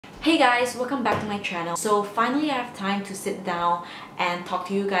Hey guys, welcome back to my channel. So finally I have time to sit down and talk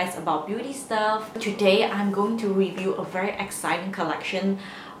to you guys about beauty stuff. Today I'm going to review a very exciting collection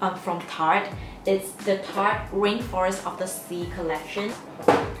from Tarte. It's the Tarte Rainforest of the Sea collection.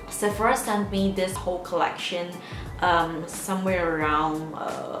 Sephora sent me this whole collection somewhere around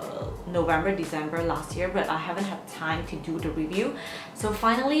November, December last year, but I haven't had time to do the review. So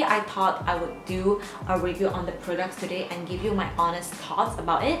finally I thought I would do a review on the products today and give you my honest thoughts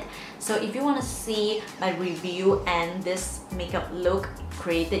about it. So if you want to see my review and this makeup look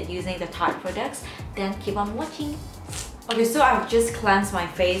created using the Tarte products, then keep on watching. Okay, so I've just cleansed my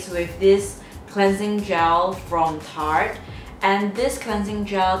face with this cleansing gel from Tarte. And this cleansing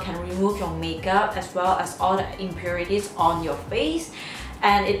gel can remove your makeup as well as all the impurities on your face,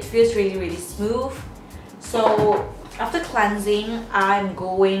 and it feels really smooth. So after cleansing, I'm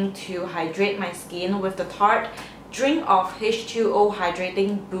going to hydrate my skin with the Tarte Drink of H2O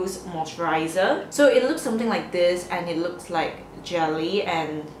Hydrating Boost Moisturizer. So it looks something like this, and it looks like jelly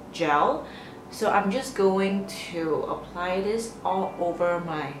and gel. So I'm just going to apply this all over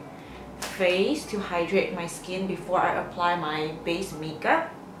my face to hydrate my skin before I apply my base makeup.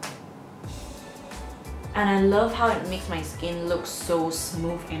 And I love how it makes my skin look so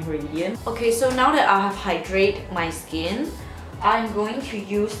smooth and radiant. Okay, so now that I have hydrated my skin, I'm going to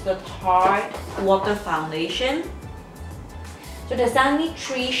use the Tarte Water Foundation. So they sent me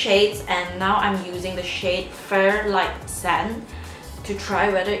 3 shades, and now I'm using the shade Fair Light Sand to try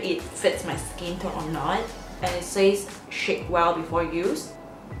whether it fits my skin tone or not. And it says shake well before use.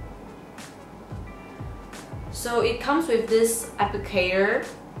 So it comes with this applicator,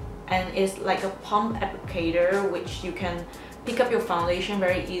 and it's like a pump applicator which you can pick up your foundation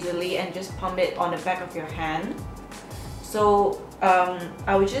very easily and just pump it on the back of your hand. So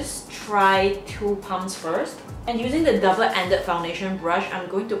I will just try 2 pumps first. And using the double-ended foundation brush, I'm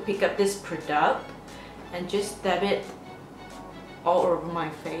going to pick up this product and just dab it all over my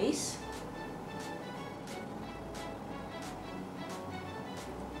face.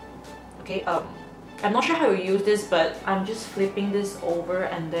 Okay, I'm not sure how to use this, but I'm just flipping this over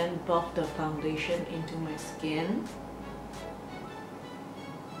and then buff the foundation into my skin.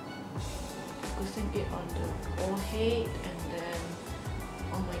 Focusing it on the forehead and then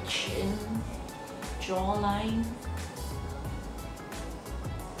on my chin, jawline.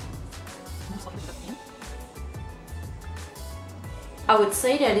 I would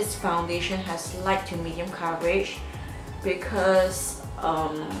say that this foundation has light to medium coverage because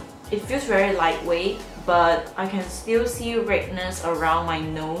it feels very lightweight, but I can still see redness around my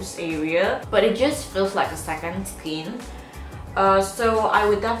nose area, but it just feels like a second skin. So I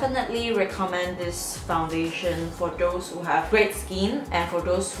would definitely recommend this foundation for those who have great skin and for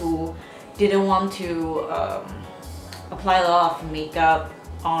those who didn't want to apply a lot of makeup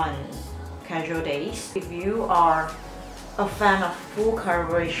on casual days. If you are a fan of full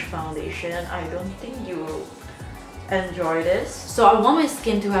coverage foundation, I don't think you will enjoy this. So I want my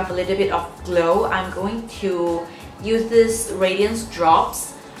skin to have a little bit of glow. I'm going to use this Radiance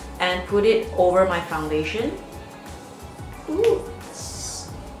Drops and put it over my foundation. Ooh.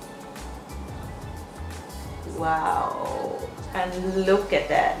 Wow, and look at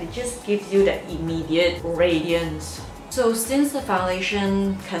that, it just gives you that immediate radiance. So since the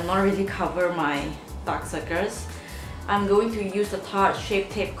foundation cannot really cover my dark circles, I'm going to use the Tarte Shape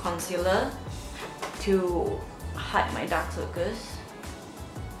Tape Concealer to hide my dark circles.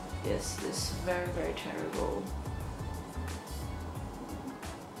 Yes, this is very terrible.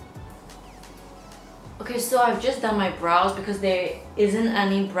 Okay, so I've just done my brows because there isn't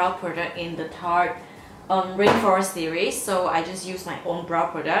any brow product in the Tarte Rainforest series, so I just use my own brow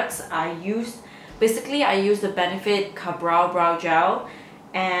products. I use the Benefit Ka-Brow Brow Gel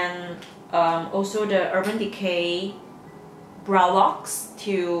and also the Urban Decay Brow Locks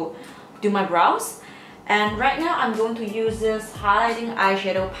to do my brows. And right now I'm going to use this highlighting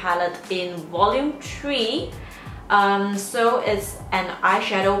eyeshadow palette in volume 3. So it's an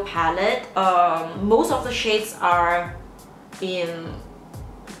eyeshadow palette. Most of the shades are in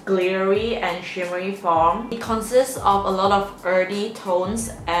glittery and shimmery form. It consists of a lot of earthy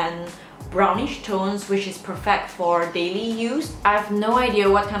tones and brownish tones, which is perfect for daily use. I have no idea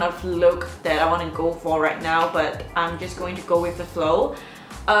what kind of look that I want to go for right now, but I'm just going to go with the flow.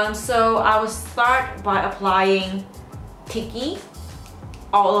 So I will start by applying Tiki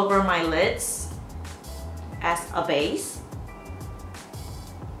all over my lids as a base.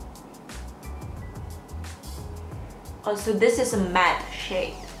 Also, this is a matte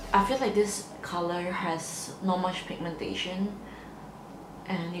shade. I feel like this color has not much pigmentation,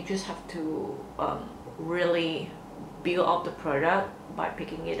 and you just have to really build up the product by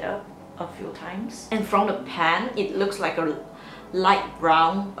picking it up a few times. And from the pan, it looks like a light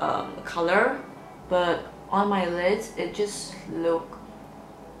brown color, but on my lids it just look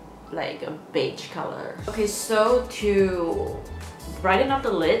like a beige color. Okay, so to brighten up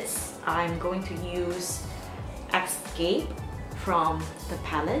the lids, I'm going to use Escape from the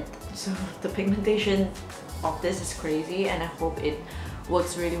palette. So the pigmentation of this is crazy, and I hope it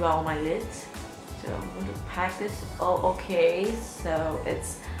works really well on my lids. So I'm going to pack this. Oh, okay, so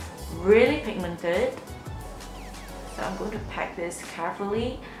it's really pigmented. So I'm going to pack this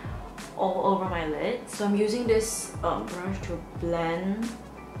carefully all over my lid. So I'm using this brush to blend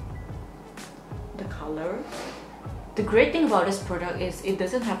the color. The great thing about this product is it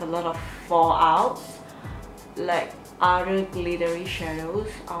doesn't have a lot of fallout like other glittery shadows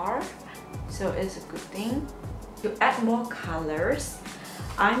are, so it's a good thing. To add more colors,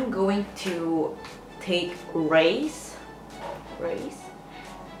 I'm going to take Race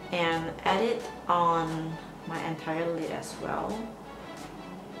and add it on my entire lid as well.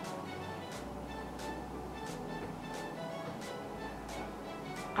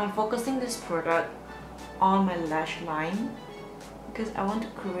 I'm focusing this product on my lash line because I want to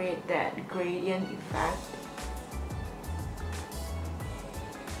create that gradient effect.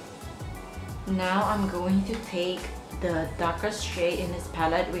 Now I'm going to take the darkest shade in this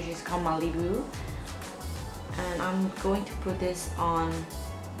palette, which is called Malibu, and I'm going to put this on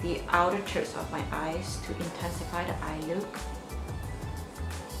the outer tips of my eyes to intensify the eye look.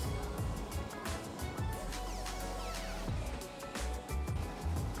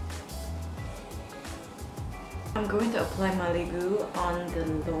 I'm going to apply Malibu on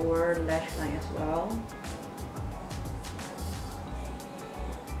the lower lash line as well.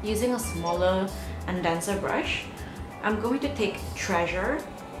 Using a smaller and denser brush, I'm going to take Treasure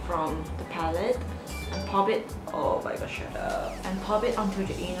from the palette and pop it, oh my gosh, shut up, and pop it onto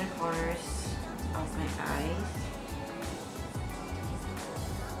the inner corners of my eyes.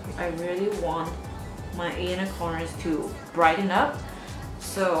 I really want my inner corners to brighten up,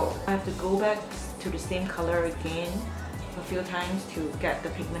 so I have to go back to the same color again a few times to get the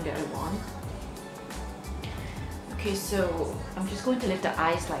pigment that I want. Okay, so I'm just going to lift the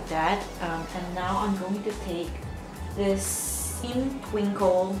eyes like that, and now I'm going to take this In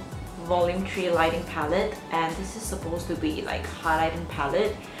Twinkle Volume 3 Lighting Palette, and this is supposed to be like highlighting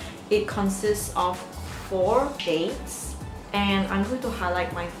palette. It consists of 4 shades, and I'm going to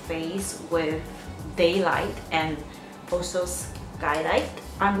highlight my face with Daylight and also Skylight.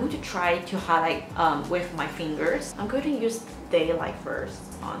 I'm going to try to highlight with my fingers. I'm going to use Daylight first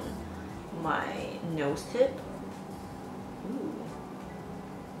on my nose tip.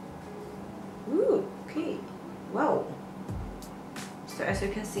 Ooh, okay, wow. So as you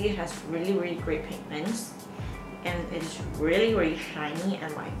can see, it has really great pigments, and it is really shiny,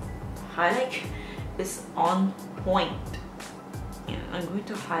 and my highlight is on point. And I'm going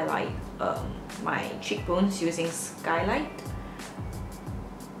to highlight my cheekbones using Skylight.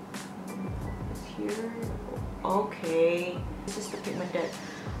 Here, okay, this is the pigment that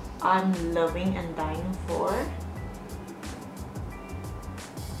I'm loving and dying for.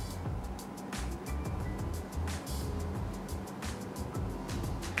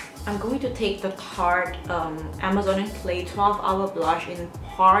 I'm going to take the Tarte Amazonian Clay 12-Hour Blush in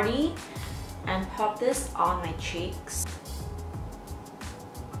Party and pop this on my cheeks.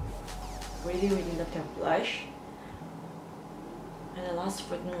 Really love that blush, and it lasts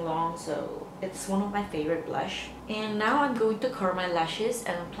freaking long, so it's one of my favorite blush. And now I'm going to curl my lashes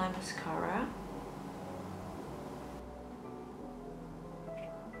and apply mascara.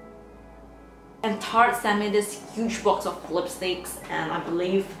 And Tarte sent me this huge box of lipsticks, and I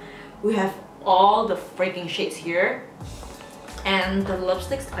believe we have all the freaking shades here. And the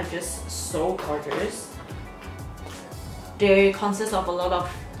lipsticks are just so gorgeous. They consist of a lot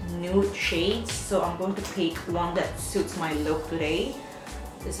of nude shades, so I'm going to pick one that suits my look today.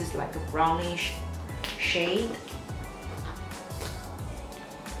 This is like a brownish shade.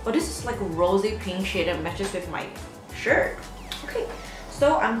 Oh, this is like a rosy pink shade that matches with my shirt. Okay,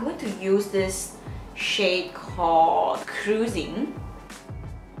 so I'm going to use this shade called Cruising.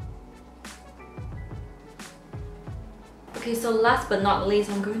 Okay, so last but not least,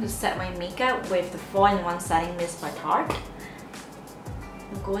 I'm going to set my makeup with the 4-in-1 Setting Mist by Tarte.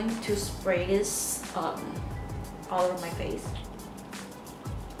 I'm going to spray this all over my face.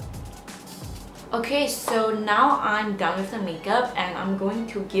 Okay, so now I'm done with the makeup, and I'm going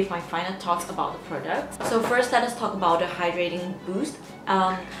to give my final thoughts about the product. So first, let us talk about the Hydrating Boost.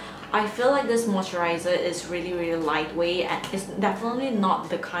 I feel like this moisturizer is really lightweight, and it's definitely not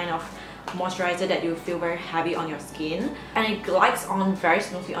the kind of moisturizer that you feel very heavy on your skin, and it glides on very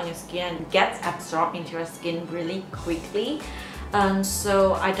smoothly on your skin and gets absorbed into your skin really quickly.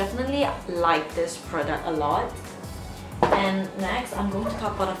 So I definitely like this product a lot. And next, I'm going to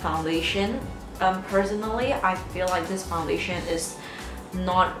talk about the foundation. Personally, I feel like this foundation is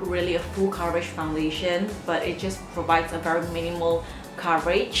not really a full coverage foundation, but it just provides a very minimal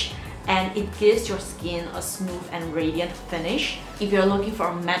coverage, and it gives your skin a smooth and radiant finish. If you're looking for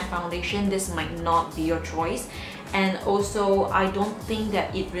a matte foundation, this might not be your choice. And also, I don't think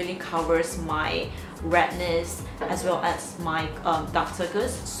that it really covers my redness as well as my dark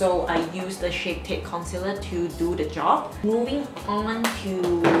circles, so I use the Shape Tape concealer to do the job. Moving on to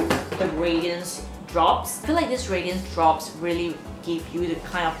the radiance drops. I feel like these radiance drops really give you the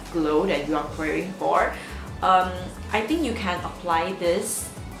kind of glow that you are craving for. I think you can apply this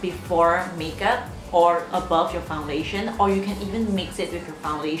before makeup or above your foundation, or you can even mix it with your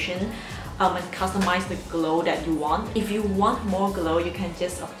foundation and customize the glow that you want. If you want more glow, you can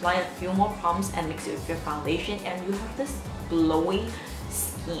just apply a few more pumps and mix it with your foundation, and you have this glowy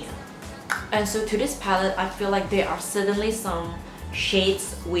skin. And so to this palette, I feel like there are certainly some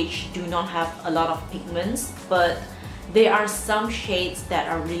shades which do not have a lot of pigments, but there are some shades that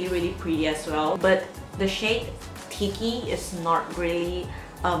are really pretty as well. But the shade Tiki is not really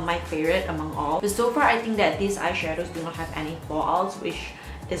my favorite among all. But so far, I think that these eyeshadows do not have any fallouts, which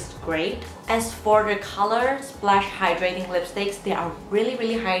is great. As for the Color Splash Hydrating Lipsticks, they are really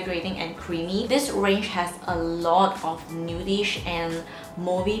hydrating and creamy. This range has a lot of nudish and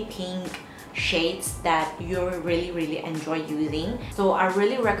mauvey pink shades that you'll really enjoy using. So I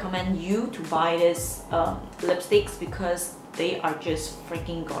really recommend you to buy this lipsticks because they are just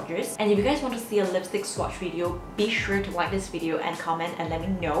freaking gorgeous. And if you guys want to see a lipstick swatch video, be sure to like this video and comment and let me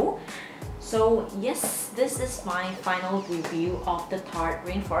know. So yes, this is my final review of the Tarte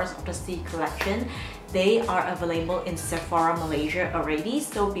Rainforest of the Sea collection. They are available in Sephora Malaysia already,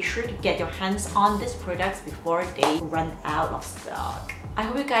 so be sure to get your hands on these products before they run out of stock. I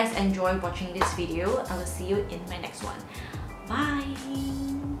hope you guys enjoy watching this video. I will see you in my next one.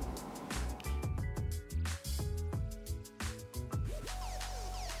 Bye!